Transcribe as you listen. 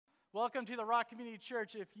Welcome to the Rock Community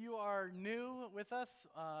Church. If you are new with us,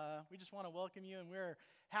 we just want to welcome you, and we're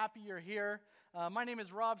happy you're here. My name is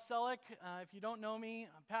Rob Selleck. If you don't know me,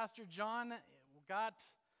 Pastor John got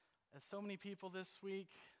so many people this week,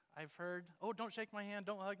 I've heard. Oh, don't shake my hand,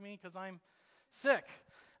 don't hug me, because I'm sick.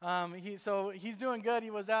 He's doing good. He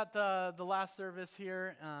was at the last service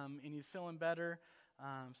here, and he's feeling better.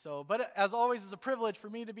 But as always, it's a privilege for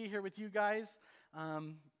me to be here with you guys.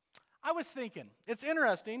 I was thinking, it's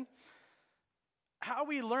interesting how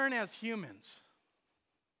we learn as humans,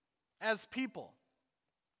 as people.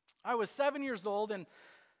 I was 7 years old, and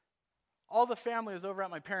all the family was over at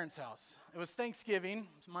my parents' house. It was Thanksgiving,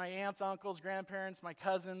 my aunts, uncles, grandparents, my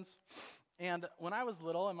cousins. And when I was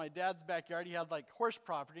little, in my dad's backyard, he had like horse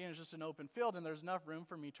property, and it was just an open field, and there's enough room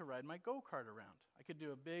for me to ride my go-kart around. I could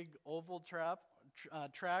do a big oval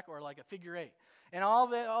track or like a figure eight. And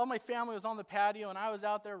all my family was on the patio, and I was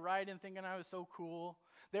out there riding, thinking I was so cool.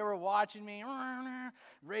 They were watching me,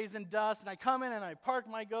 raising dust, and I come in and I park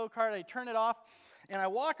my go-kart, I turn it off, and I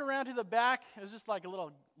walk around to the back. It was just like a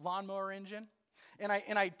little lawnmower engine. And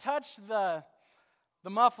I touched the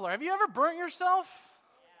muffler. Have you ever burnt yourself?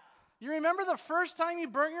 Yeah. You remember the first time you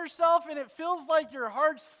burnt yourself, and it feels like your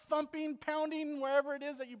heart's thumping, pounding, wherever it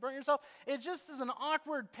is that you burnt yourself? It just is an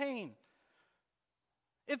awkward pain.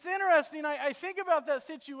 It's interesting, I think about that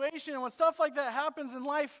situation, and when stuff like that happens in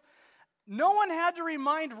life, no one had to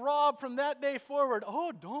remind Rob from that day forward,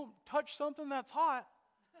 oh, don't touch something that's hot.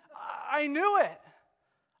 I knew it.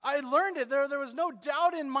 I learned it. There was no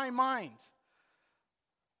doubt in my mind.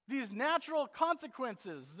 These natural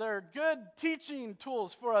consequences, they're good teaching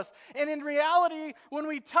tools for us. And in reality, when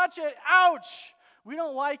we touch it, ouch, we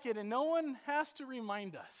don't like it, and no one has to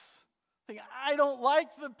remind us. I don't like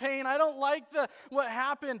the pain. I don't like what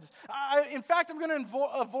happened. In fact, I'm going to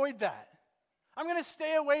avoid that. I'm going to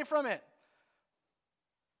stay away from it.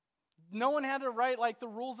 No one had to write like the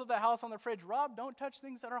rules of the house on the fridge. Rob, don't touch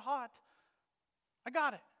things that are hot. I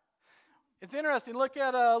got it. It's interesting. Look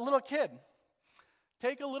at a little kid.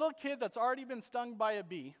 Take a little kid that's already been stung by a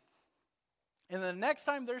bee, and the next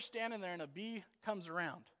time they're standing there and a bee comes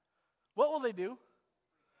around, what will they do?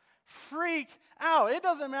 Freak out. It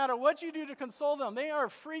doesn't matter what you do to console them. They are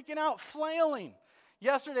freaking out, flailing.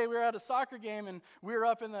 Yesterday we were at a soccer game, and we were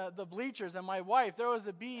up in the bleachers, and my wife, there was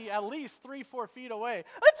a bee at least 3-4 feet away.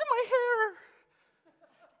 It's in my hair.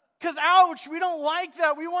 Because ouch, we don't like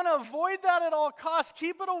that. We want to avoid that at all costs.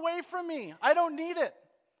 Keep it away from me. I don't need it.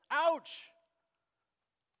 Ouch.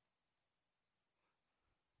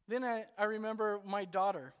 Then I remember my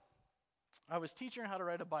daughter. I was teaching her how to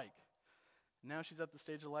ride a bike. Now she's at the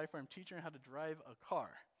stage of life where I'm teaching her how to drive a car.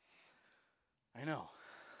 I know.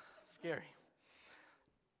 Scary.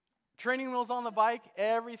 Training wheels on the bike,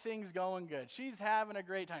 everything's going good. She's having a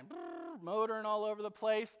great time. Motoring all over the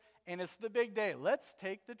place, and it's the big day. Let's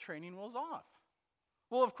take the training wheels off.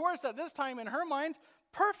 Well, of course, at this time in her mind,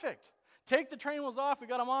 perfect. Take the training wheels off. We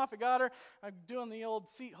got them off. I got her. I'm doing the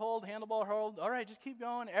old seat hold, handlebar hold. All right, just keep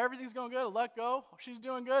going. Everything's going good. Let go. She's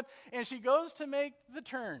doing good. And she goes to make the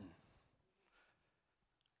turn.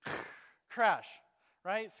 Crash,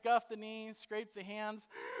 right? Scuff the knees, scrape the hands,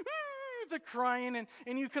 the crying,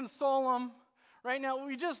 and you console them. Right now,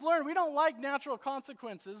 we just learned we don't like natural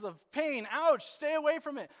consequences of pain. Ouch, stay away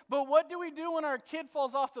from it. But what do we do when our kid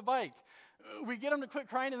falls off the bike? We get them to quit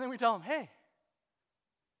crying, and then we tell them, hey,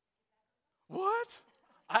 what?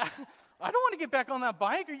 I don't want to get back on that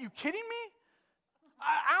bike. Are you kidding me?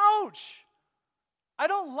 Ouch. I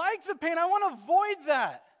don't like the pain. I want to avoid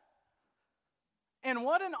that. And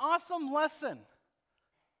what an awesome lesson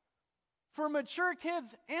for mature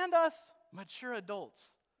kids and us mature adults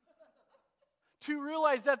to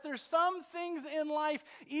realize that there's some things in life,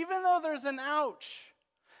 even though there's an ouch,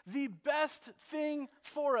 the best thing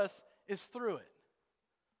for us is through it.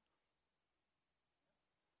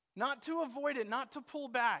 Not to avoid it, not to pull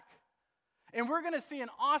back. And we're going to see an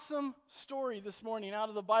awesome story this morning out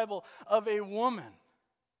of the Bible of a woman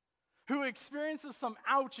who experiences some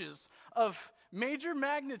ouches of major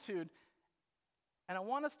magnitude, and I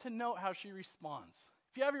want us to note how she responds.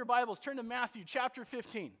 If you have your Bibles, turn to Matthew chapter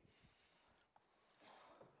 15.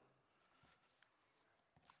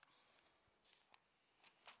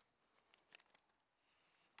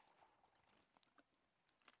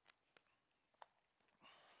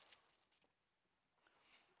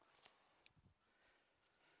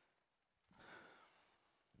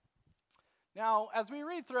 Now, as we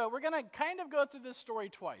read through it, we're going to kind of go through this story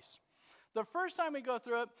twice. The first time we go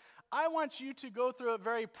through it, I want you to go through it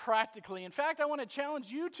very practically. In fact, I want to challenge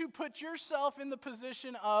you to put yourself in the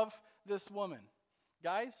position of this woman.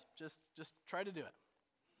 Guys, just try to do it.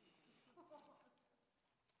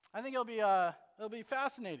 I think it'll be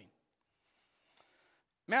fascinating.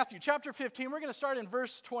 Matthew chapter 15, we're going to start in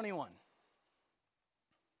verse 21. It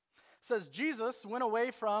says, Jesus went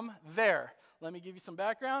away from there. Let me give you some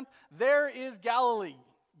background. There is Galilee.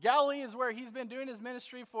 Galilee is where he's been doing his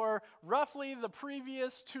ministry for roughly the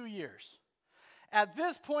previous 2 years. At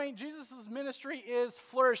this point, Jesus' ministry is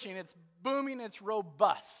flourishing. It's booming. It's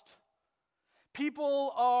robust.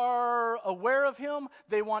 People are aware of him.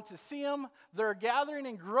 They want to see him. They're gathering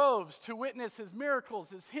in groves to witness his miracles,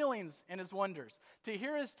 his healings, and his wonders, to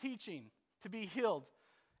hear his teaching, to be healed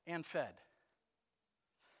and fed.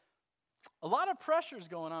 A lot of pressure is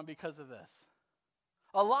going on because of this.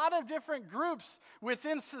 A lot of different groups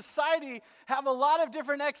within society have a lot of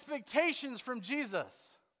different expectations from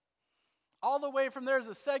Jesus. All the way from there's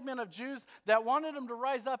a segment of Jews that wanted him to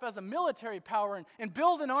rise up as a military power and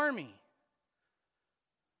build an army.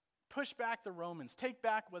 Push back the Romans. Take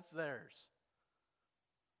back what's theirs.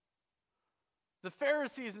 The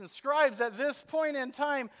Pharisees and scribes at this point in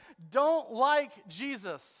time don't like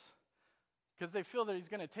Jesus because they feel that he's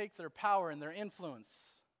going to take their power and their influence.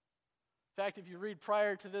 In fact, if you read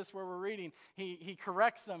prior to this where we're reading, he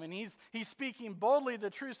corrects them, and he's speaking boldly the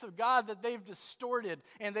truths of God that they've distorted,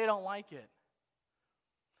 and they don't like it.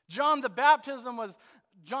 John the Baptist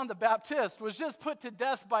was just put to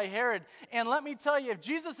death by Herod, and let me tell you, if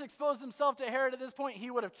Jesus exposed himself to Herod at this point, he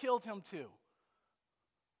would have killed him too.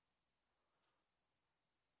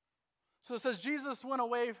 So it says Jesus went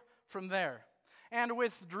away from there and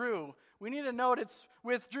withdrew. We need to note it's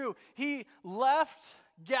withdrew. He left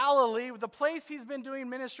Galilee, the place he's been doing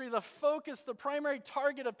ministry, the focus, the primary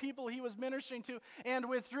target of people he was ministering to, and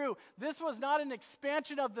withdrew. This was not an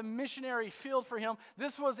expansion of the missionary field for him.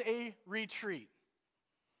 This was a retreat.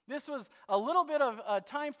 This was a little bit of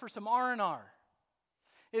time for some R&R.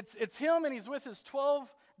 It's him, and he's with his 12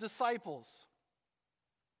 disciples.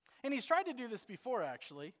 And he's tried to do this before,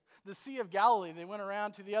 actually. The Sea of Galilee, they went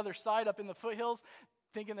around to the other side up in the foothills,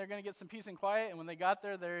 thinking they're going to get some peace and quiet, and when they got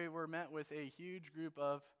there, they were met with a huge group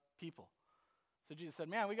of people. So Jesus said,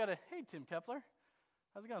 man, hey, Tim Kepler,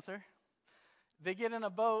 how's it going, sir? They get in a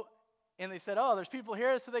boat, and they said, oh, there's people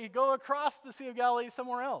here, so they go across the Sea of Galilee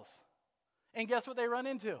somewhere else. And guess what they run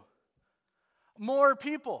into? More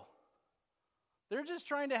people. They're just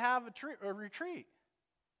trying to have a retreat.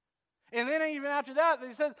 And then even after that,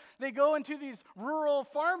 they said they go into these rural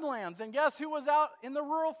farmlands, and guess who was out in the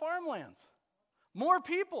rural farmlands? More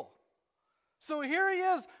people. So here he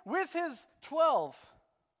is with his 12.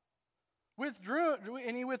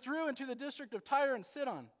 He withdrew into the district of Tyre and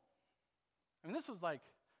Sidon. I mean, this was like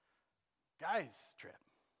guys' trip.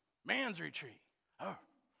 Man's retreat. Oh.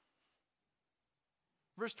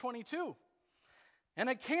 Verse 22. And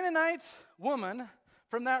a Canaanite woman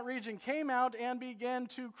from that region came out and began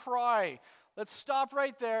to cry. Let's stop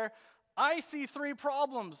right there. I see 3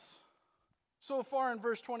 problems so far in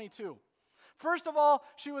verse 22. First of all,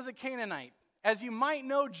 she was a Canaanite. As you might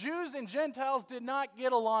know, Jews and Gentiles did not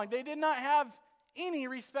get along. They did not have any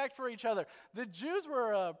respect for each other. The Jews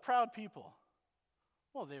were a proud people.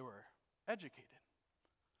 Well, they were educated,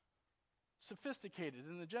 sophisticated,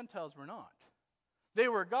 and the Gentiles were not. They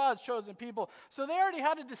were God's chosen people. So they already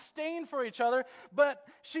had a disdain for each other, but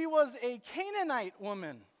she was a Canaanite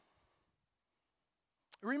woman.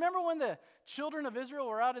 Remember when the children of Israel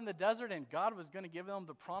were out in the desert and God was going to give them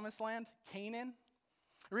the promised land, Canaan?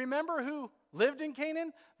 Remember who lived in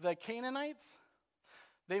Canaan? The Canaanites.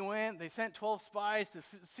 They sent 12 spies to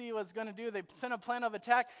see what it's going to do. They sent a plan of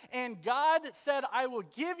attack, and God said, I will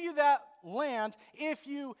give you that land if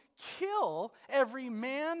you kill every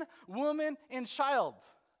man, woman, and child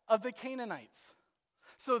of the Canaanites.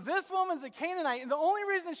 So this woman's a Canaanite, and the only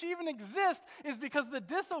reason she even exists is because of the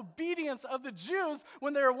disobedience of the Jews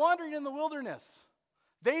when they were wandering in the wilderness.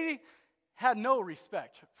 They had no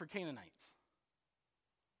respect for Canaanites.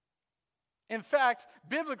 In fact,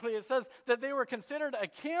 biblically it says that they were considered a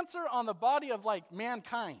cancer on the body of like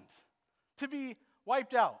mankind, to be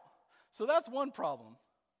wiped out. So that's one problem.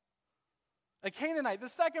 A Canaanite. The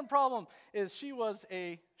second problem is she was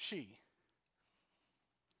a she.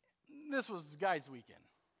 This was guys' weekend.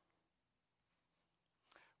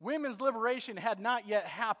 Women's liberation had not yet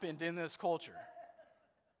happened in this culture.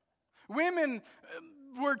 Women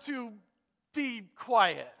were to be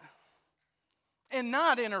quiet and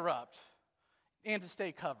not interrupt and to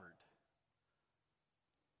stay covered.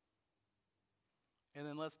 And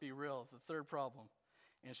then let's be real, the third problem.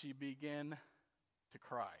 And she began to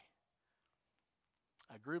cry.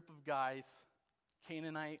 A group of guys,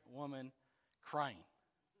 Canaanite woman, crying.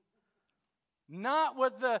 Not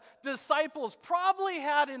what the disciples probably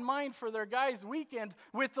had in mind for their guys' weekend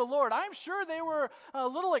with the Lord. I'm sure they were a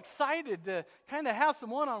little excited to kind of have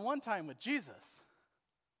some one-on-one time with Jesus.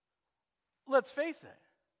 Let's face it.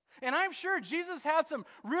 And I'm sure Jesus had some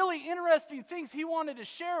really interesting things he wanted to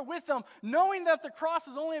share with them, knowing that the cross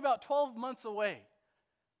is only about 12 months away,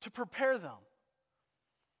 to prepare them.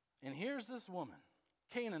 And here's this woman,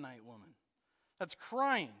 Canaanite woman, that's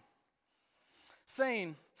crying,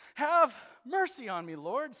 saying, "Have mercy on me,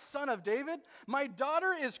 Lord, Son of David. My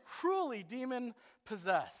daughter is cruelly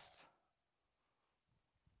demon-possessed."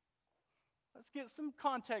 Let's get some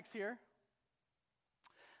context here.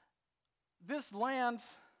 This land,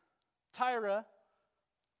 Tyre,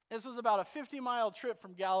 this was about a 50-mile trip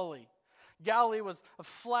from Galilee. Galilee was a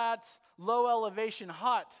flat, low elevation,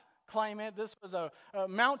 hot climate. This was a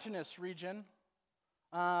mountainous region,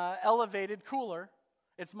 elevated, cooler.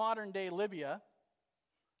 It's modern day Libya.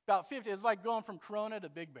 About 50, it's like going from Corona to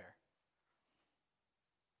Big Bear.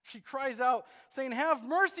 She cries out, saying, "Have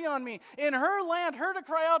mercy on me." In her land, her to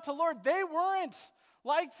cry out to Lord, they weren't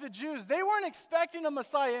like the Jews. They weren't expecting a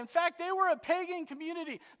Messiah. In fact, they were a pagan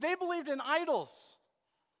community. They believed in idols.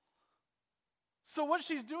 So what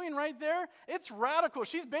she's doing right there, it's radical.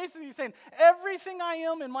 She's basically saying, everything I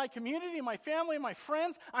am in my community, my family, my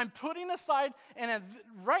friends, I'm putting aside, and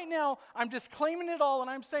right now, I'm disclaiming it all, and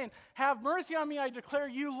I'm saying, have mercy on me, I declare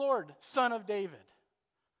you, Lord, Son of David.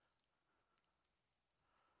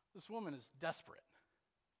 This woman is desperate.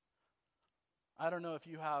 I don't know if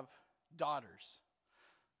you have daughters.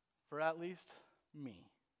 For at least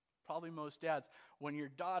me, probably most dads, when your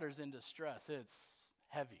daughter's in distress, it's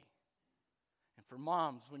heavy. And for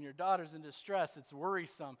moms, when your daughter's in distress, it's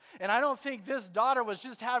worrisome. And I don't think this daughter was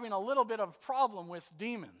just having a little bit of problem with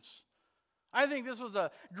demons. I think this was a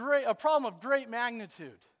problem of great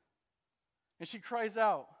magnitude. And she cries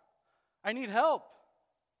out, "I need help."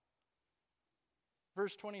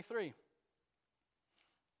 Verse 23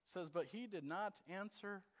 says, "But he did not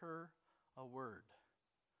answer her a word."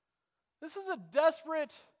 This is a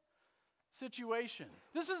desperate situation.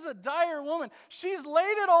 This is a dire woman. She's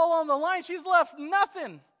laid it all on the line. She's left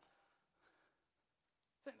nothing.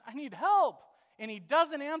 I need help. And he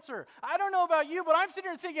doesn't answer. I don't know about you, but I'm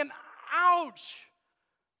sitting here thinking, ouch.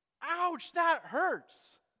 Ouch, that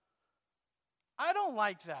hurts. I don't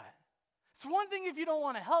like that. It's one thing if you don't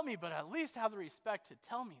want to help me, but at least have the respect to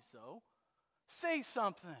tell me so. Say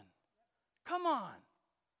something. Come on.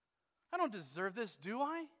 I don't deserve this, do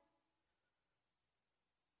I?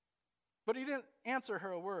 But he didn't answer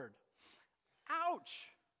her a word. Ouch.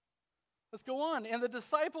 Let's go on. And the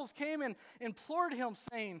disciples came and implored him,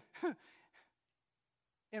 saying,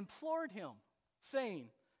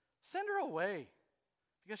 "Send her away,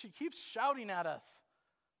 because she keeps shouting at us."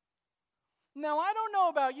 Now, I don't know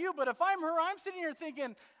about you, but if I'm her, I'm sitting here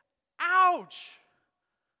thinking, ouch.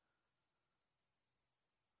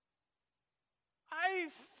 I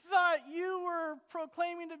thought you were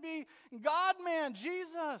proclaiming to be God-man,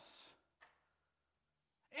 Jesus.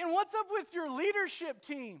 And what's up with your leadership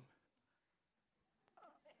team?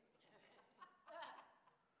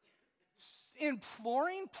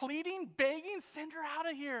 Imploring, pleading, begging, send her out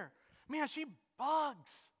of here. Man, she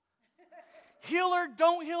bugs. Heal her,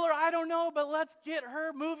 don't heal her, I don't know, but let's get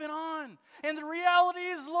her moving on. And the reality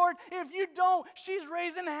is, Lord, if you don't, she's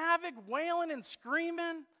raising havoc, wailing and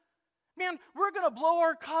screaming. Man, we're going to blow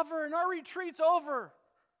our cover and our retreat's over.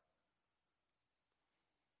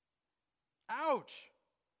 Ouch.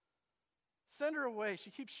 Send her away.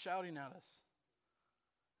 She keeps shouting at us.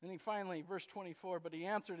 Then he finally, verse 24, but he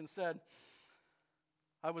answered and said,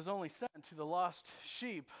 "I was only sent to the lost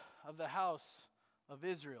sheep of the house of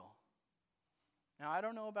Israel." Now, I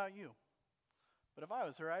don't know about you, but if I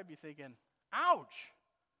was her, I'd be thinking, ouch.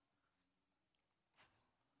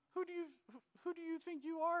 Who do you think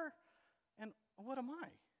you are, and what am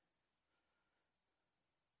I?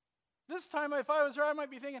 This time, if I was her, I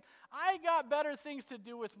might be thinking, I got better things to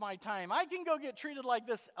do with my time. I can go get treated like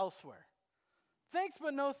this elsewhere. Thanks,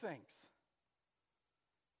 but no thanks.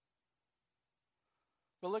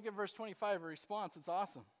 But look at verse 25, her response. It's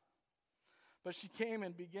awesome. But she came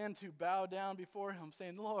and began to bow down before him,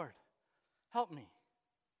 saying, "Lord, help me."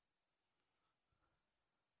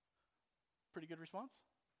 Pretty good response.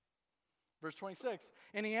 Verse 26,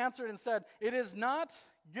 and he answered and said, "It is not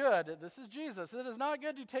good," this is Jesus, "it is not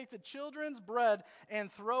good to take the children's bread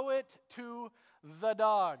and throw it to the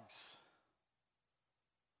dogs."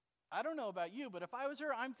 I don't know about you, but if I was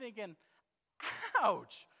her, I'm thinking,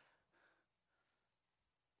 ouch.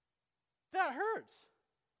 That hurts.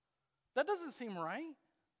 That doesn't seem right.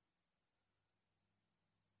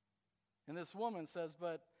 And this woman says,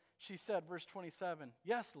 but She said, verse 27,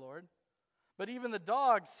 "Yes, Lord, but even the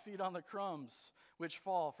dogs feed on the crumbs which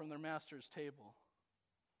fall from their master's table."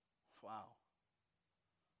 Wow.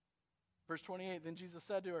 Verse 28, then Jesus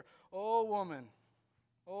said to her, O woman,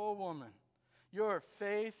 your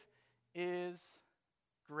faith is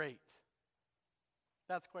great."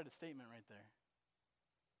 That's quite a statement right there.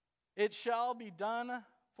 "It shall be done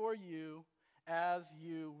for you as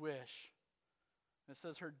you wish." It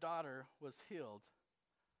says her daughter was healed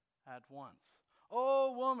at once.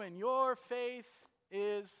 "Oh, woman, your faith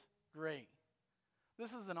is great."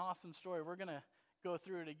 This is an awesome story. We're going to go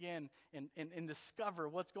through it again and discover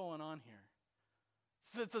what's going on here.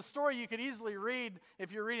 It's a story you could easily read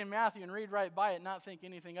if you're reading Matthew and read right by it, not think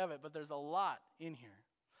anything of it, but there's a lot in here.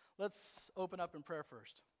 Let's open up in prayer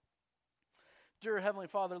first. Dear Heavenly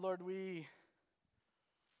Father, Lord, we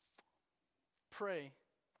pray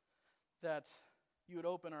that you would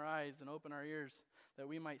open our eyes and open our ears that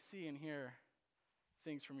we might see and hear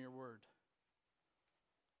things from your word.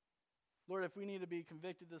 Lord, if we need to be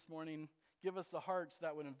convicted this morning, give us the hearts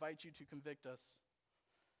that would invite you to convict us.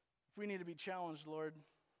 If we need to be challenged, Lord,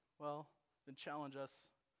 well, then challenge us.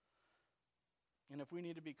 And if we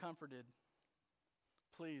need to be comforted,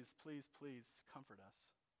 please, please, please comfort us.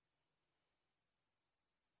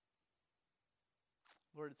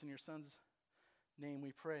 Lord, it's in your Son's name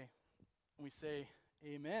we pray. And we say,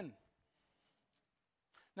 amen.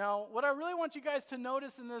 Now, what I really want you guys to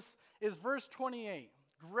notice in this is verse 28.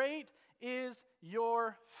 Great is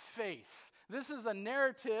your faith. This is a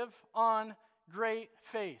narrative on great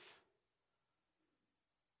faith.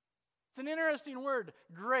 It's an interesting word,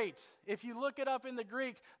 great. If you look it up in the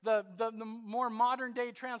Greek, the more modern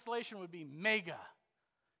day translation would be mega.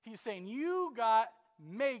 He's saying, you got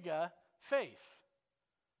mega faith.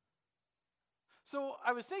 So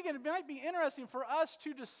I was thinking it might be interesting for us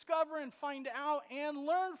to discover and find out and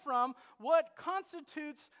learn from what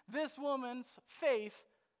constitutes this woman's faith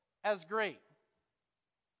as great.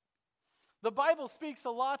 The Bible speaks a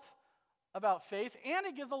lot about faith, and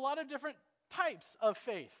it gives a lot of different types of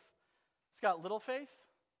faith. It's got little faith,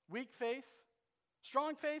 weak faith,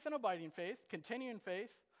 strong faith and abiding faith, continuing faith,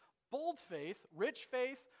 bold faith, rich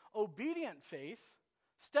faith, obedient faith,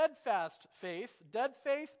 steadfast faith, dead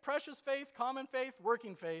faith, precious faith, common faith,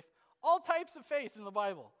 working faith, all types of faith in the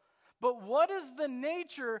Bible. But what is the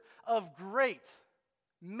nature of great,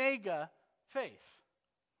 mega faith?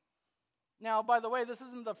 Now, by the way, this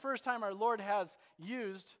isn't the first time our Lord has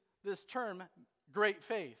used this term, great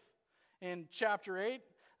faith. In chapter 8,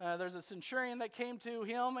 there's a centurion that came to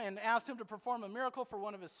him and asked him to perform a miracle for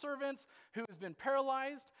one of his servants who has been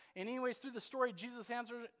paralyzed. And anyways, through the story, Jesus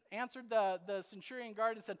answered the centurion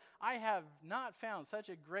guard and said, I have not found such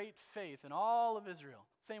a great faith in all of Israel.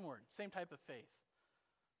 Same word, same type of faith.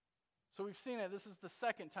 So we've seen it. This is the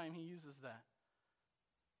second time he uses that.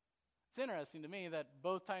 It's interesting to me that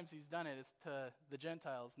both times he's done it is to the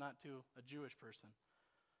Gentiles, not to a Jewish person.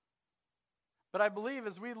 But I believe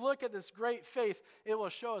as we look at this great faith, it will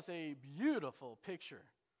show us a beautiful picture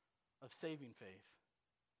of saving faith.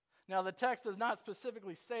 Now, the text does not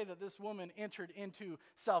specifically say that this woman entered into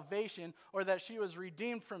salvation or that she was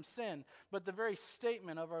redeemed from sin, but the very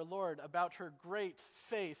statement of our Lord about her great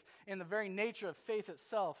faith and the very nature of faith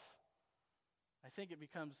itself, I think it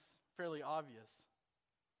becomes fairly obvious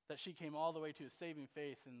that she came all the way to a saving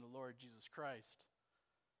faith in the Lord Jesus Christ.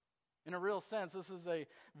 In a real sense, this is a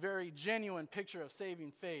very genuine picture of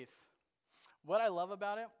saving faith. What I love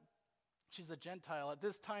about it, she's a Gentile. At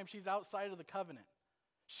this time, she's outside of the covenant.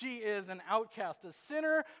 She is an outcast, a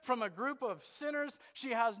sinner from a group of sinners. She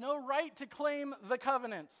has no right to claim the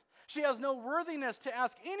covenant. She has no worthiness to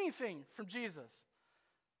ask anything from Jesus.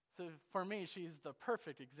 So for me, she's the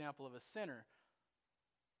perfect example of a sinner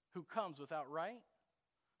who comes without right,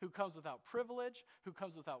 who comes without privilege, who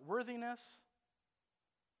comes without worthiness,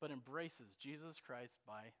 but embraces Jesus Christ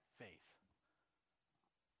by faith.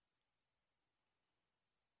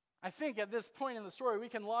 I think at this point in the story, we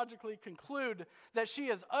can logically conclude that she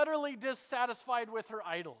is utterly dissatisfied with her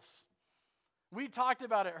idols. We talked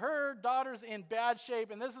about it. Her daughter's in bad shape,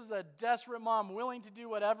 and this is a desperate mom willing to do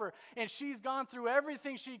whatever, and she's gone through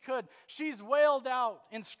everything she could. She's wailed out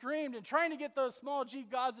and screamed and trying to get those small g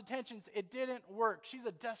gods' attentions. It didn't work. She's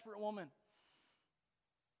a desperate woman.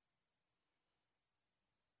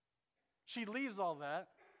 She leaves all that,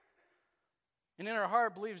 and in her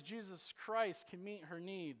heart believes Jesus Christ can meet her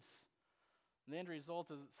needs. And the end result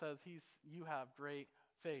is it says, you have great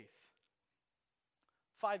faith.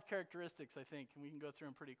 5 characteristics, I think, and we can go through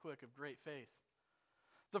them pretty quick, of great faith.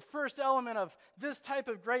 The first element of this type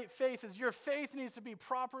of great faith is your faith needs to be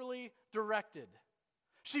properly directed.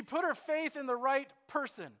 She put her faith in the right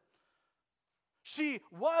person. She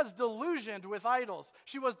was delusioned with idols.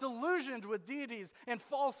 She was delusioned with deities and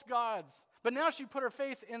false gods. But now she put her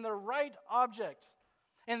faith in the right object.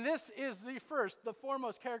 And this is the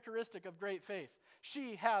foremost characteristic of great faith.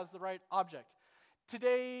 She has the right object.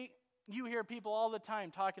 Today, you hear people all the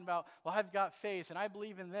time talking about, well, I've got faith, and I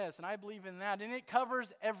believe in this, and I believe in that, and it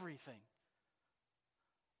covers everything.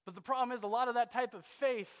 But the problem is a lot of that type of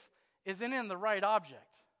faith isn't in the right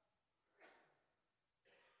object.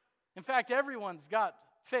 In fact, everyone's got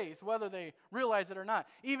faith, whether they realize it or not.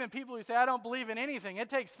 Even people who say, I don't believe in anything, it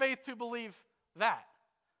takes faith to believe that.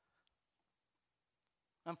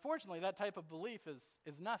 Unfortunately, that type of belief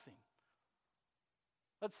is nothing.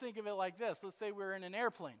 Let's think of it like this. Let's say we're in an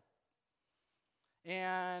airplane,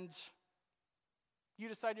 and you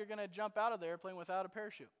decide you're going to jump out of the airplane without a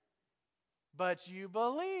parachute. But you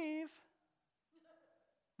believe,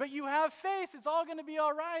 but you have faith, it's all going to be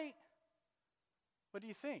all right. What do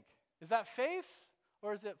you think? Is that faith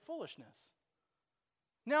or is it foolishness?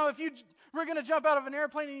 Now, if you were going to jump out of an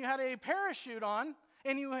airplane and you had a parachute on,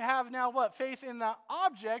 and you have now what? Faith in the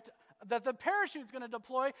object that the parachute's going to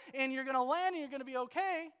deploy, and you're going to land and you're going to be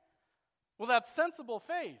okay. Well, that's sensible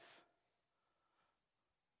faith.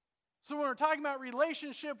 So when we're talking about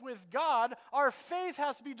relationship with God, our faith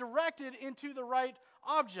has to be directed into the right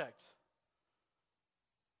object.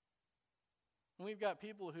 And we've got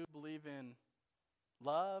people who believe in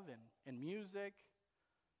love and music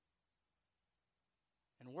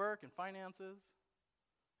and work and finances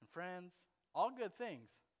and friends, all good things,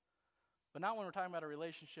 but not when we're talking about a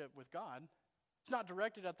relationship with God. It's not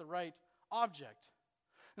directed at the right object.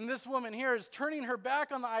 And this woman here is turning her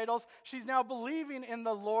back on the idols. She's now believing in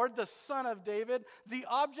the Lord, the Son of David. The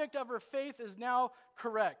object of her faith is now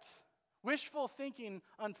correct. Wishful thinking,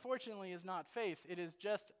 unfortunately, is not faith. It is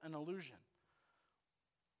just an illusion.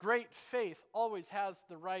 Great faith always has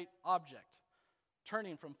the right object,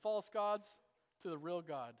 turning from false gods to the real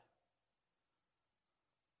God.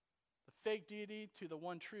 The fake deity to the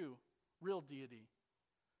one true, real deity.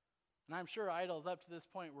 And I'm sure idols up to this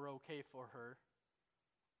point were okay for her,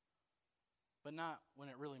 but not when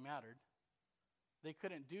it really mattered. They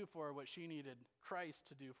couldn't do for her what she needed Christ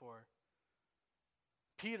to do for her.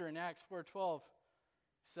 Peter in Acts 4:12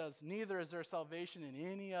 says, neither is there salvation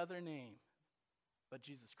in any other name but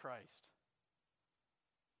Jesus Christ.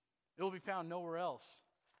 It will be found nowhere else.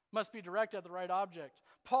 Must be directed at the right object.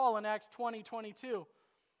 Paul in Acts 20:22,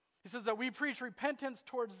 he says that we preach repentance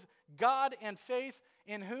towards God and faith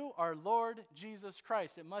in who? Our Lord Jesus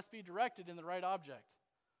Christ. It must be directed in the right object.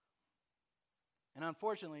 And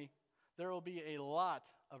unfortunately, there will be a lot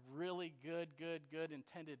of really good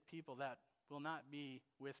intended people that will not be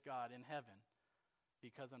with God in heaven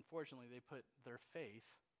because unfortunately they put their faith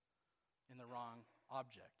in the wrong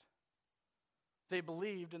object. They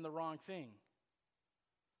believed in the wrong thing.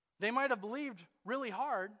 They might have believed really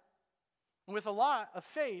hard with a lot of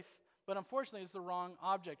faith, but unfortunately it's the wrong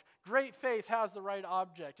object. Great faith has the right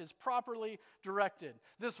object, is properly directed.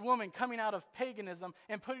 This woman coming out of paganism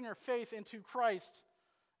and putting her faith into Christ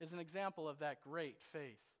is an example of that great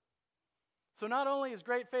faith. So not only is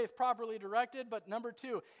great faith properly directed, but number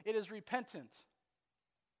 2, it is repentant.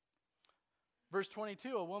 Verse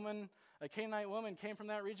 22, a Canaanite woman came from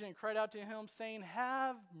that region and cried out to him, saying,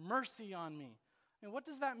 have mercy on me. And what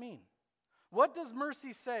does that mean? What does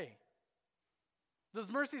mercy say?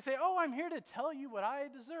 Does mercy say, oh, I'm here to tell you what I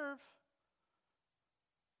deserve?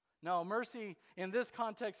 No, mercy in this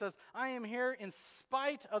context says, I am here in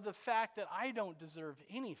spite of the fact that I don't deserve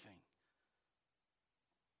anything.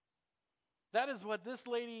 That is what this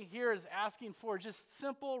lady here is asking for, just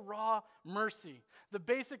simple, raw mercy. The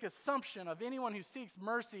basic assumption of anyone who seeks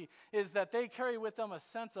mercy is that they carry with them a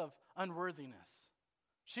sense of unworthiness.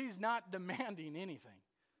 She's not demanding anything.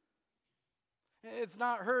 It's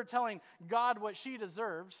not her telling God what she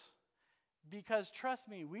deserves, because trust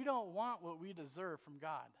me, we don't want what we deserve from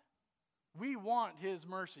God. We want His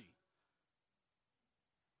mercy.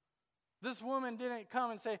 This woman didn't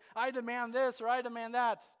come and say, I demand this or I demand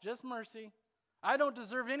that. Just mercy. I don't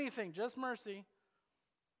deserve anything, just mercy.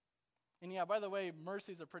 And yeah, by the way,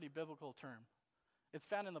 mercy is a pretty biblical term. It's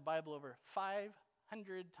found in the Bible over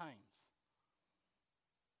 500 times.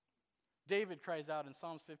 David cries out in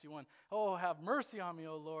Psalms 51, oh, have mercy on me,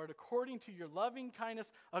 O Lord, according to your loving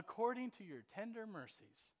kindness, according to your tender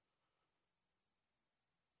mercies.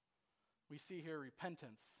 We see here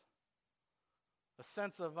repentance, a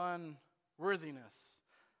sense of unworthiness,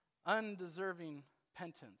 undeserving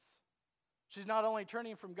penance. She's not only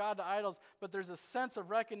turning from God to idols, but there's a sense of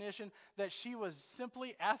recognition that she was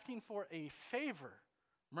simply asking for a favor,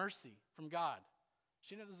 mercy from God.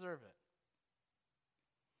 She didn't deserve it.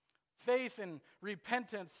 Faith and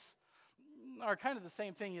repentance are kind of the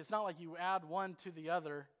same thing. It's not like you add one to the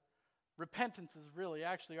other. Repentance is really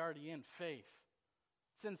actually already in faith.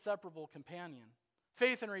 It's an inseparable companion.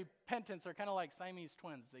 Faith and repentance are kind of like Siamese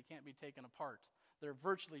twins. They can't be taken apart. They're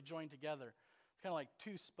virtually joined together. It's kind of like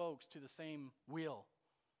two spokes to the same wheel.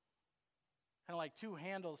 Kind of like two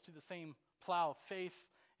handles to the same plow. Faith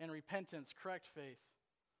and repentance, correct faith.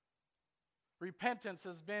 Repentance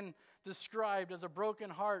has been described as a broken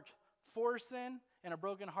heart for sin and a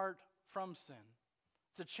broken heart from sin.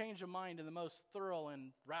 It's a change of mind in the most thorough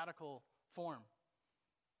and radical form.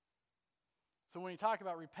 So when we talk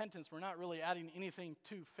about repentance, we're not really adding anything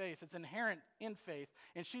to faith. It's inherent in faith.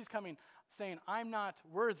 And she's coming saying, I'm not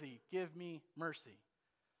worthy, give me mercy.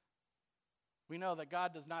 We know that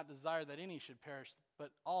God does not desire that any should perish,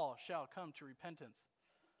 but all shall come to repentance.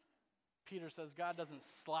 Peter says God doesn't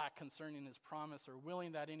slack concerning his promise or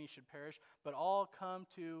willing that any should perish, but all come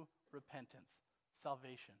to repentance,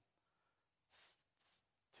 salvation.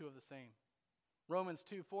 It's two of the same. Romans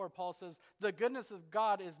 2:4, Paul says, the goodness of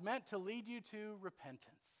God is meant to lead you to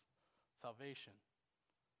repentance, salvation.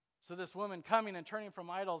 So this woman coming and turning from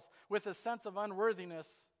idols with a sense of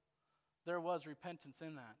unworthiness, there was repentance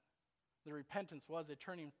in that. The repentance was a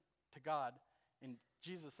turning to God, and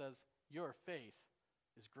Jesus says, your faith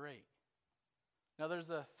is great. Now there's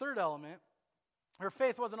a third element. Her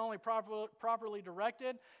faith wasn't only properly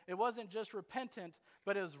directed, it wasn't just repentant,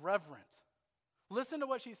 but it was reverent. Listen to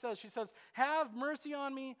what she says. She says, have mercy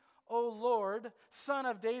on me, O Lord, Son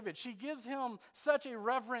of David. She gives him such a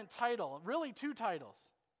reverent title, really two titles.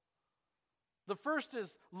 The first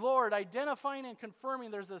is Lord, identifying and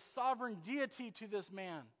confirming there's a sovereign deity to this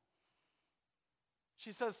man.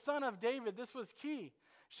 She says, Son of David. This was key.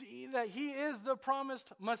 That he is the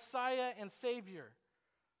promised Messiah and Savior.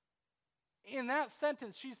 In that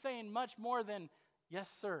sentence, she's saying much more than, yes,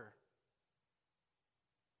 sir.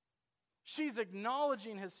 She's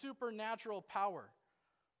acknowledging his supernatural power.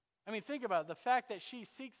 I mean, think about it. The fact that she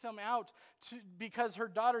seeks him out because her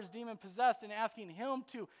daughter's demon-possessed and asking him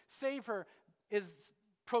to save her is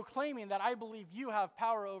proclaiming that I believe you have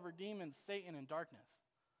power over demons, Satan, and darkness.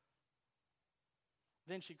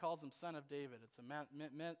 Then she calls him Son of David. It's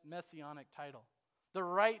a messianic title. The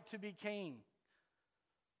right to be king.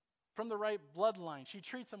 From the right bloodline. She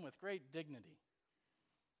treats him with great dignity.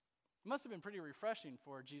 It must have been pretty refreshing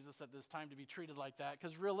for Jesus at this time to be treated like that,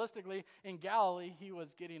 because realistically, in Galilee, he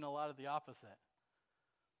was getting a lot of the opposite.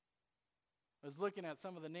 I was looking at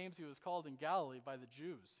some of the names he was called in Galilee by the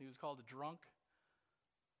Jews. He was called a drunk,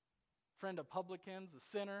 friend of publicans, a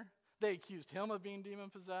sinner. They accused him of being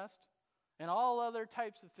demon-possessed. And all other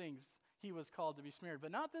types of things he was called to be smeared.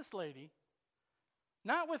 But not this lady.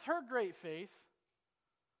 Not with her great faith.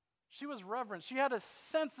 She was reverent. She had a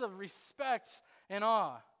sense of respect and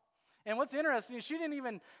awe. And what's interesting is she didn't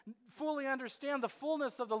even fully understand the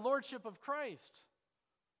fullness of the lordship of Christ.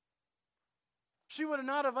 She would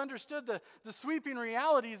not have understood the sweeping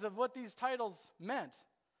realities of what these titles meant.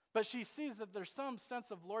 But she sees that there's some sense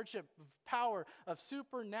of lordship, of power, of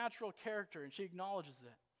supernatural character, and she acknowledges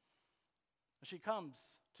it. She comes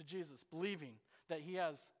to Jesus believing that he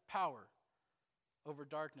has power over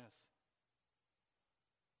darkness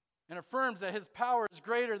and affirms that his power is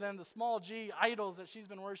greater than the small g idols that she's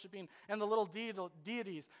been worshiping and the little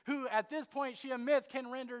deities who at this point she admits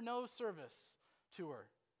can render no service to her.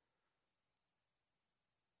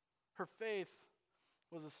 Her faith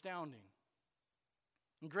was astounding.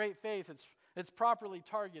 In great faith, it's properly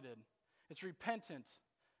targeted. It's repentant.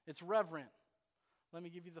 It's reverent. Let me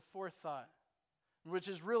give you the fourth thought, which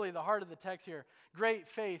is really the heart of the text here. Great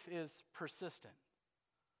faith is persistent.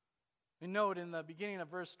 We note in the beginning of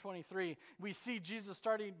verse 23, we see Jesus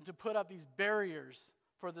starting to put up these barriers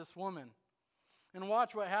for this woman. And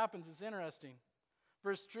watch what happens. It's interesting.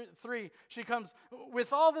 Verse 3, she comes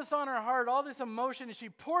with all this on her heart, all this emotion, and she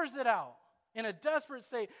pours it out in a desperate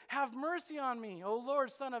state. Have mercy on me, O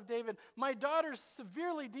Lord, Son of David. My daughter's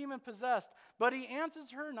severely demon-possessed. But he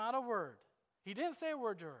answers her not a word. He didn't say a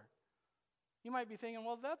word to her. You might be thinking,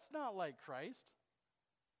 well, that's not like Christ.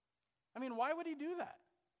 I mean, why would he do that?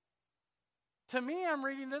 To me, I'm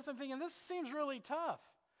reading this, I'm thinking, this seems really tough.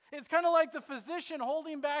 It's kind of like the physician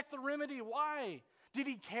holding back the remedy. Why? Did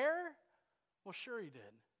he care? Well, sure he did.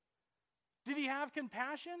 Did he have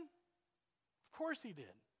compassion? Of course he did.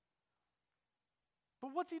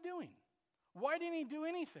 But what's he doing? Why didn't he do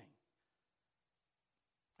anything?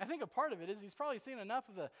 I think a part of it is he's probably seen enough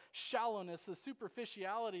of the shallowness, the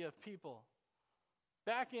superficiality of people.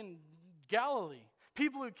 Back in Galilee,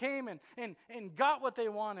 people who came and got what they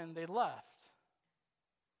wanted and they left.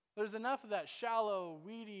 There's enough of that shallow,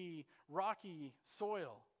 weedy, rocky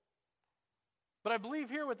soil. But I believe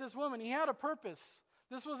here with this woman, he had a purpose.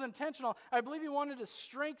 This was intentional. I believe he wanted to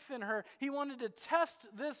strengthen her. He wanted to test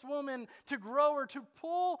this woman to grow her, to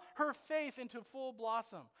pull her faith into full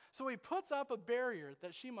blossom. So he puts up a barrier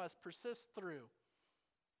that she must persist through.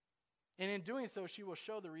 And in doing so, she will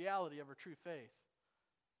show the reality of her true faith.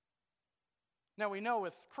 Now we know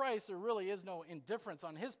with Christ, there really is no indifference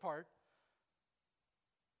on his part,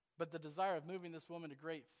 but the desire of moving this woman to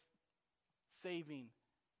great, saving,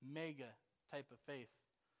 mega type of faith.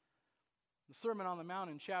 The Sermon on the Mount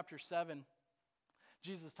in chapter 7,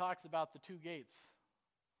 Jesus talks about the two gates,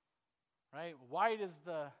 right? Wide is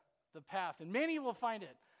the path, and many will find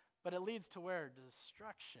it, but it leads to where?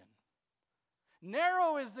 Destruction.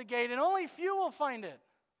 Narrow is the gate, and only few will find it.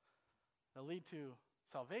 They'll lead to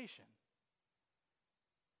salvation.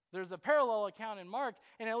 There's a parallel account in Mark,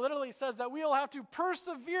 and it literally says that we will have to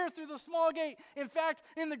persevere through the small gate. In fact,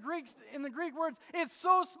 in the Greek words, it's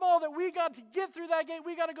so small that we got to get through that gate,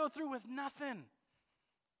 we got to go through with nothing.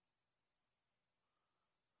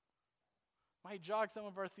 Might jog some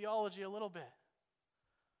of our theology a little bit.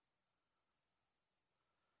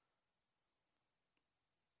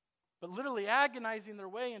 But literally agonizing their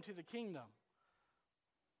way into the kingdom.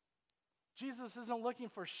 Jesus isn't looking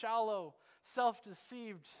for shallow,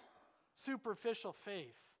 self-deceived, superficial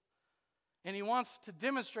faith. And he wants to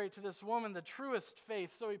demonstrate to this woman the truest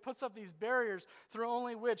faith. So he puts up these barriers through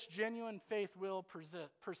only which genuine faith will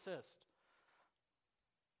persist.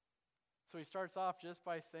 So he starts off just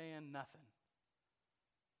by saying nothing.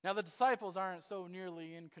 Now the disciples aren't so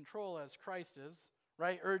nearly in control as Christ is,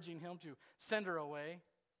 right? Urging him to send her away.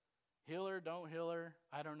 Heal her, don't heal her,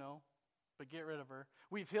 I don't know. But get rid of her.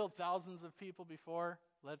 We've healed thousands of people before.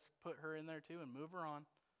 Let's put her in there too and move her on.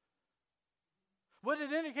 What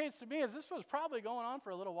it indicates to me is this was probably going on for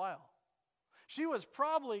a little while. She was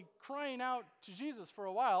probably crying out to Jesus for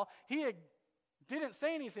a while. He didn't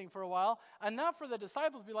say anything for a while. Enough for the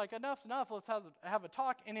disciples to be like, enough's enough, let's have a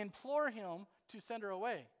talk and implore him to send her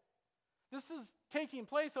away. This is taking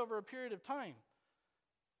place over a period of time.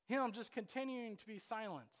 Him just continuing to be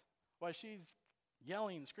silent while she's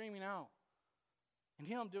yelling, screaming out. And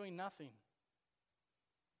him doing nothing.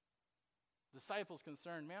 Disciples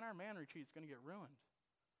concerned, man, our man retreat's going to get ruined.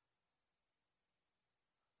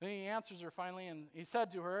 Then he answers her finally, and he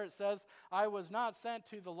said to her, it says, I was not sent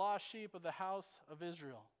to the lost sheep of the house of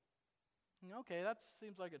Israel. Okay, that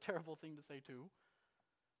seems like a terrible thing to say too.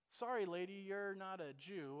 Sorry, lady, you're not a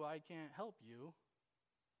Jew. I can't help you.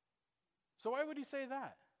 So why would he say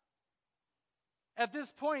that? At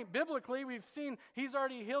this point, biblically, we've seen he's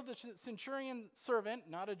already healed the centurion servant,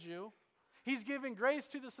 not a Jew. He's given grace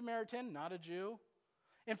to the Samaritan, not a Jew.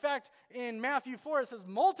 In fact, in Matthew 4, it says,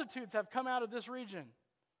 multitudes have come out of this region,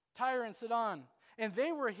 Tyre and Sidon, and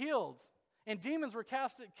they were healed, and demons were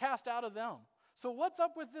cast out of them. So what's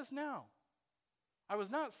up with this now? I was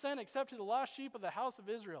not sent except to the lost sheep of the house of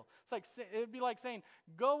Israel. It would be like saying,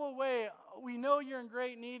 go away. We know you're in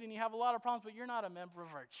great need and you have a lot of problems, but you're not a member of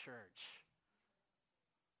our church.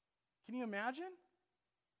 Can you imagine?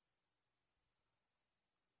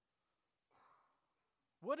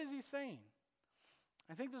 What is he saying?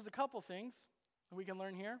 I think there's a couple things that we can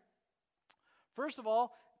learn here. First of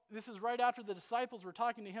all, this is right after the disciples were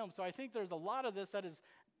talking to him, so I think there's a lot of this that is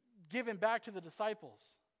given back to the disciples.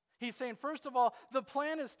 He's saying, first of all, the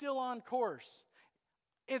plan is still on course.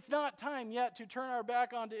 It's not time yet to turn our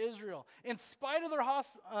back onto Israel. In spite of their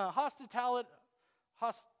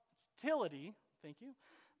hostility, thank you,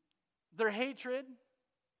 their hatred,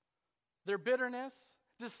 their bitterness,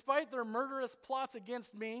 despite their murderous plots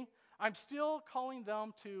against me, I'm still calling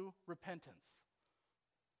them to repentance.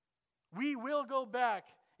 We will go back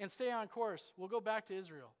and stay on course. We'll go back to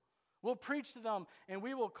Israel. We'll preach to them, and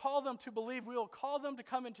we will call them to believe. We will call them to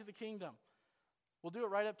come into the kingdom. We'll do it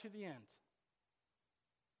right up to the end.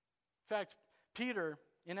 In fact, Peter,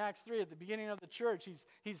 in Acts 3, at the beginning of the church,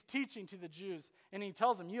 he's teaching to the Jews, and he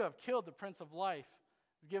tells them, you have killed the Prince of Life.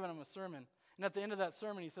 He's giving them a sermon. And at the end of that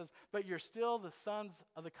sermon, he says, but you're still the sons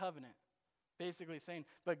of the covenant. Basically saying,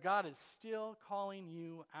 but God is still calling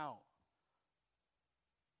you out.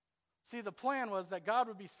 See, the plan was that God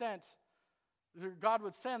would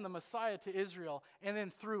send the Messiah to Israel, and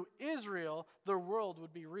then through Israel, the world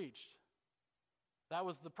would be reached. That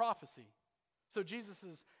was the prophecy. So Jesus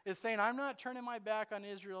is saying, I'm not turning my back on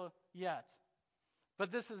Israel yet.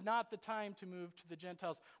 But this is not the time to move to the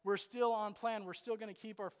Gentiles. We're still on plan. We're still going to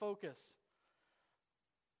keep our focus.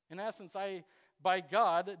 In essence, I, by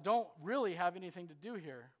God, don't really have anything to do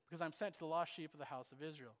here because I'm sent to the lost sheep of the house of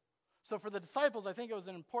Israel. So for the disciples, I think it was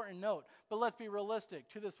an important note. But let's be realistic.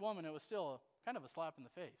 To this woman, it was still kind of a slap in the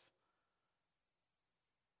face.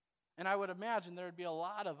 And I would imagine there would be a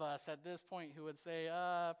lot of us at this point who would say,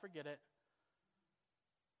 forget it.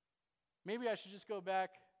 Maybe I should just go back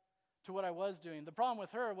to what I was doing. The problem with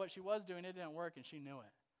her, what she was doing, it didn't work, and she knew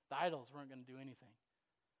it. The idols weren't going to do anything.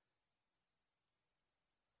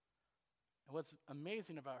 And what's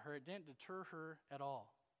amazing about her, it didn't deter her at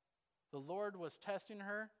all. The Lord was testing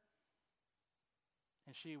her,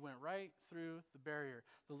 and she went right through the barrier.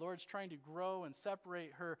 The Lord's trying to grow and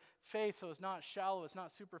separate her faith so it's not shallow, it's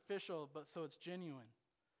not superficial, but so it's genuine.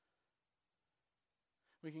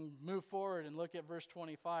 We can move forward and look at verse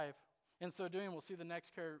 25. In so doing, we'll see the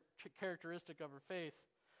next characteristic of her faith,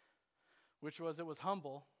 which was it was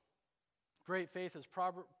humble. Great faith is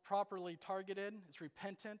properly targeted, it's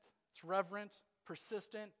repentant, it's reverent,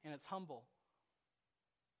 persistent, and it's humble.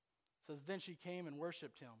 It says, then she came and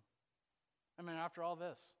worshiped him. I mean, after all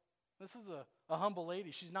this is a humble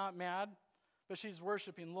lady. She's not mad, but she's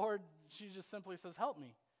worshiping. Lord, she just simply says, help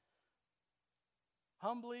me.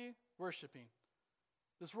 Humbly worshiping.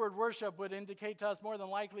 This word worship would indicate to us more than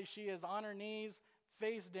likely she is on her knees,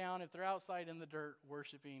 face down, if they're outside in the dirt,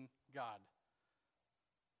 worshiping God.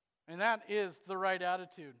 And that is the right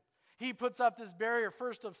attitude. He puts up this barrier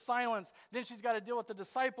first of silence. Then she's got to deal with the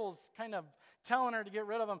disciples kind of telling her to get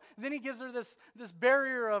rid of them. And then he gives her this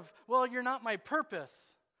barrier of, well, you're not my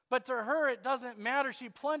purpose. But to her, it doesn't matter. She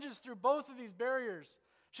plunges through both of these barriers.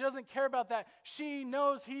 She doesn't care about that. She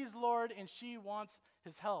knows he's Lord, and she wants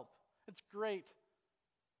his help. It's great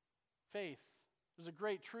faith. There's a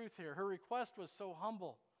great truth here. Her request was so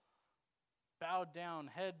humble. Bowed down,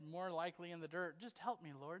 head more likely in the dirt. Just help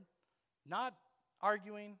me, Lord. Not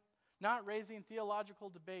arguing, not raising theological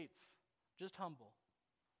debates. Just humble.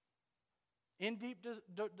 In deep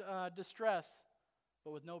distress,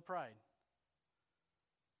 but with no pride.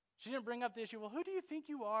 She didn't bring up the issue, well, who do you think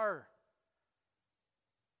you are?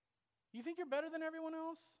 You think you're better than everyone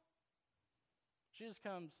else? She just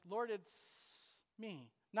comes, Lord, it's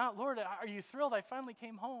me. Not, Lord, are you thrilled? I finally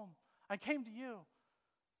came home. I came to you.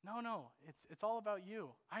 No, it's all about you.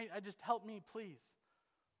 I just help me, please.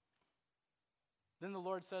 Then the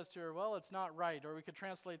Lord says to her, well, it's not right, or we could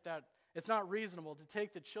translate that, it's not reasonable to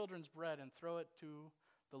take the children's bread and throw it to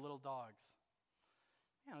the little dogs.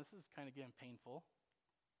 Yeah, this is kind of getting painful.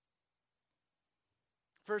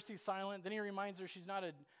 First he's silent, then he reminds her she's not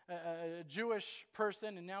a Jewish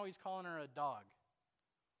person, and now he's calling her a dog.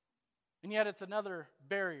 And yet it's another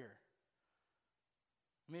barrier.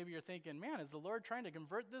 Maybe you're thinking, man, is the Lord trying to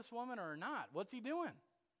convert this woman or not? What's he doing?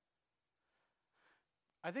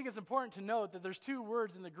 I think it's important to note that there's two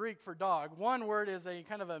words in the Greek for dog. One word is a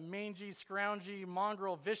kind of a mangy, scroungy,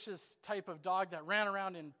 mongrel, vicious type of dog that ran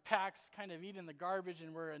around in packs, kind of eating the garbage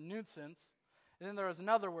and were a nuisance. And then there was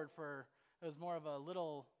another word for, it was more of a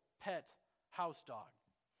little pet house dog.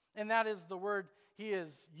 And that is the word he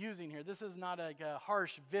is using here. This is not like a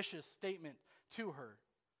harsh, vicious statement to her.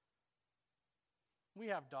 We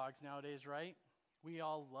have dogs nowadays, right? We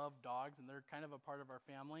all love dogs, and they're kind of a part of our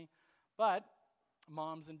family. But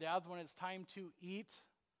moms and dads, when it's time to eat,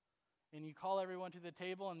 and you call everyone to the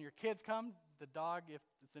table, and your kids come, the dog, if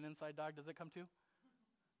it's an inside dog, does it come too?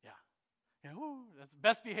 Yeah. And that's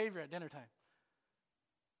best behavior at dinner time.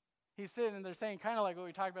 He's sitting there saying, kind of like what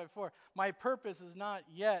we talked about before, my purpose is not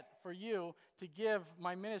yet for you to give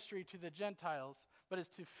my ministry to the Gentiles, but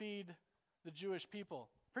it's to feed the Jewish people.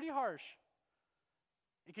 Pretty harsh.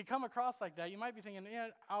 It could come across like that. You might be thinking, yeah,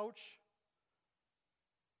 ouch.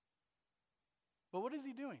 But what is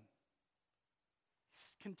he doing?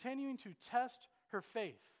 He's continuing to test her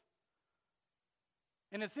faith.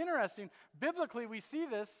 And it's interesting. Biblically, we see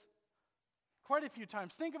this quite a few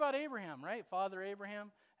times. Think about Abraham, right? Father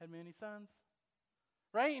Abraham had many sons,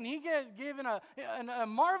 right? And he gave given a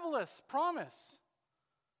marvelous promise.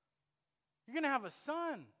 You're going to have a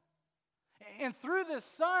son. And through this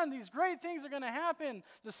son, these great things are going to happen.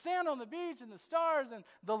 The sand on the beach and the stars and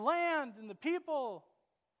the land and the people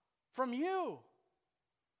from you.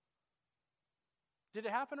 Did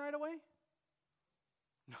it happen right away?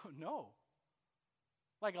 No.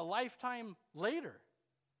 Like a lifetime later.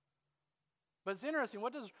 But it's interesting.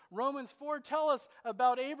 What does Romans 4 tell us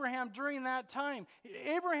about Abraham during that time?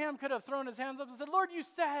 Abraham could have thrown his hands up and said, Lord, you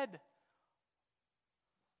said.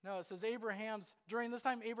 No, it says during this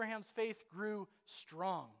time, Abraham's faith grew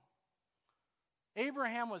strong.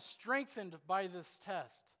 Abraham was strengthened by this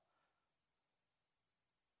test.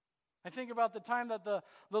 I think about the time that the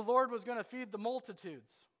Lord was going to feed the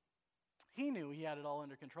multitudes. He knew he had it all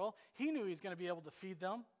under control. He knew he was going to be able to feed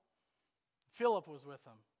them. Philip was with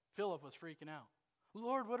him. Philip was freaking out.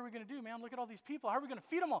 Lord, what are we going to do, man? Look at all these people. How are we going to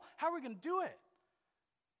feed them all? How are we going to do it?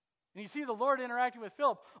 And you see the Lord interacting with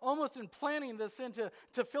Philip, almost implanting this into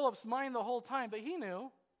Philip's mind the whole time, but he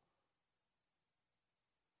knew.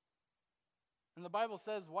 And the Bible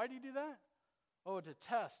says, why do you do that? Oh, to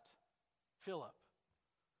test Philip,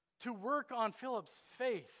 to work on Philip's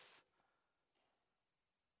faith.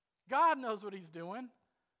 God knows what he's doing.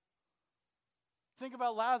 Think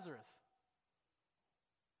about Lazarus,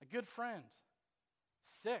 a good friend,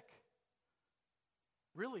 sick,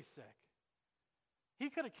 really sick. He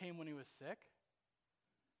could have came when he was sick.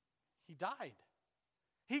 He died.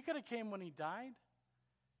 He could have came when he died.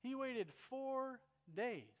 He waited 4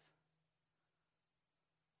 days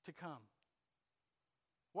to come.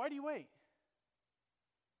 Why do you wait?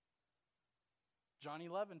 John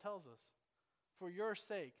 11 tells us, for your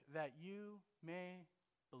sake, that you may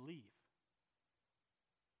believe.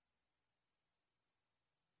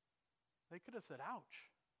 They could have said, ouch.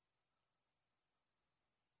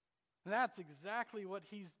 And that's exactly what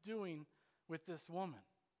he's doing with this woman.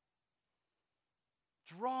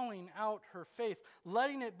 Drawing out her faith,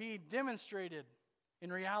 letting it be demonstrated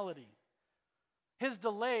in reality. His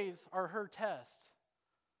delays are her test.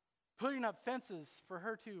 Putting up fences for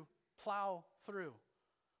her to plow through.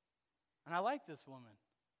 And I like this woman.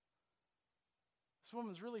 This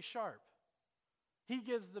woman's really sharp. He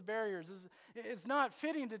gives the barriers. It's not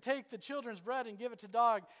fitting to take the children's bread and give it to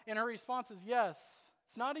dog. And her response is yes.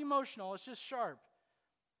 It's not emotional, it's just sharp.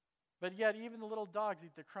 But yet even the little dogs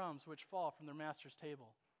eat the crumbs which fall from their master's table.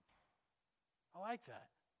 I like that.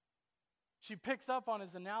 She picks up on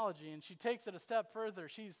his analogy and she takes it a step further.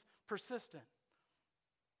 She's persistent.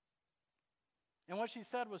 And what she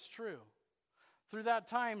said was true. Through that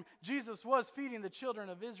time, Jesus was feeding the children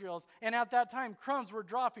of Israel, and at that time, crumbs were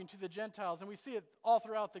dropping to the Gentiles, and we see it all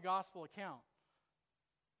throughout the gospel account.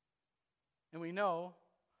 And we know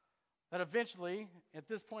that eventually, at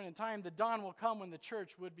this point in time, the dawn will come when the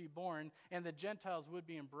church would be born and the Gentiles would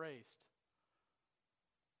be embraced.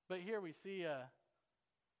 But here we see a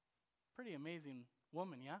pretty amazing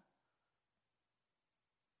woman, yeah?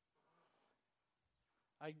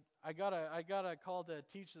 I got a call to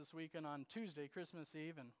teach this weekend on Tuesday, Christmas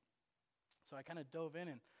Eve, and so I kind of dove in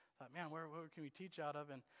and thought, man, where can we teach out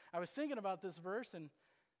of? And I was thinking about this verse, and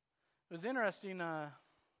it was interesting. I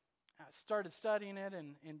started studying it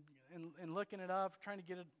and looking it up, trying to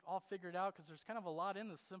get it all figured out, because there's kind of a lot in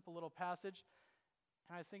this simple little passage.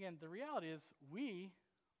 And I was thinking, the reality is we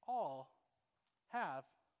all have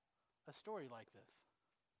a story like this.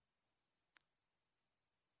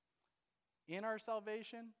 In our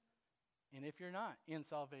salvation, and if you're not in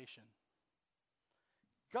salvation,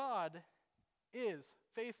 God is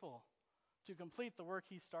faithful to complete the work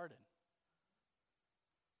he started.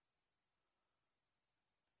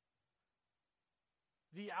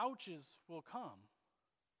 The ouches will come.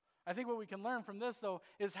 I think what we can learn from this, though,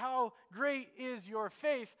 is how great is your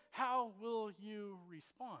faith? How will you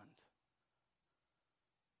respond?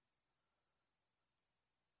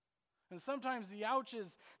 And sometimes the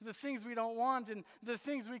ouches, the things we don't want, and the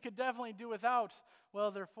things we could definitely do without,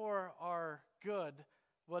 well, therefore are good.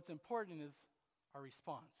 What's important is our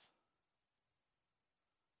response.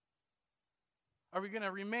 Are we going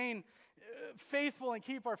to remain faithful and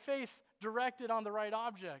keep our faith directed on the right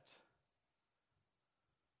object?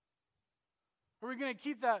 Are we going to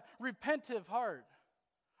keep that repentive heart?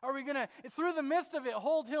 Are we going to, through the midst of it,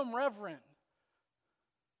 hold him reverent?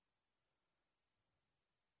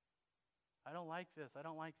 I don't like this. I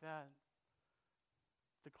don't like that.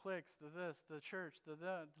 The cliques, the this, the church, the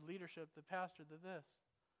leadership, the pastor, the this.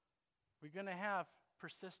 We're going to have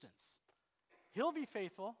persistence. He'll be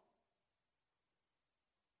faithful.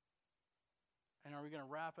 And are we going to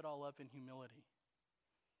wrap it all up in humility?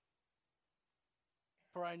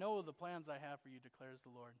 For I know the plans I have for you, declares the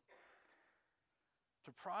Lord.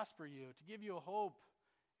 To prosper you, to give you a hope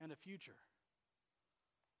and a future.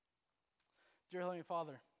 Dear Heavenly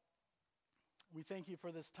Father, we thank you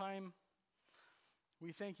for this time.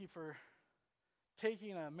 We thank you for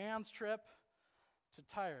taking a man's trip to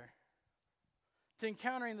Tyre, to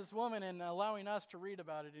encountering this woman and allowing us to read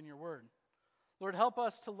about it in your word. Lord, help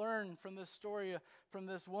us to learn from this story, from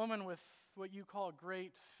this woman with what you call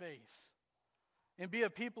great faith, and be a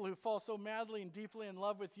people who fall so madly and deeply in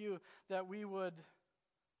love with you that we would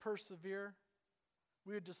persevere,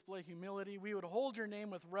 we would display humility, we would hold your name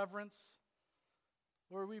with reverence.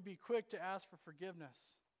 Lord, we'd be quick to ask for forgiveness.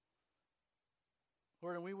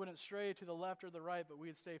 Lord, and we wouldn't stray to the left or the right, but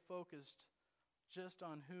we'd stay focused just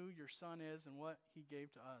on who your Son is and what he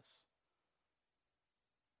gave to us.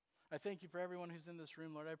 I thank you for everyone who's in this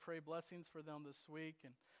room. Lord, I pray blessings for them this week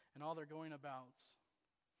and all their going abouts.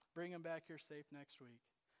 Bring them back here safe next week.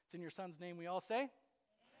 It's in your Son's name we all say,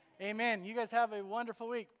 Amen. You guys have a wonderful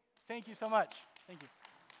week. Thank you so much. Thank you.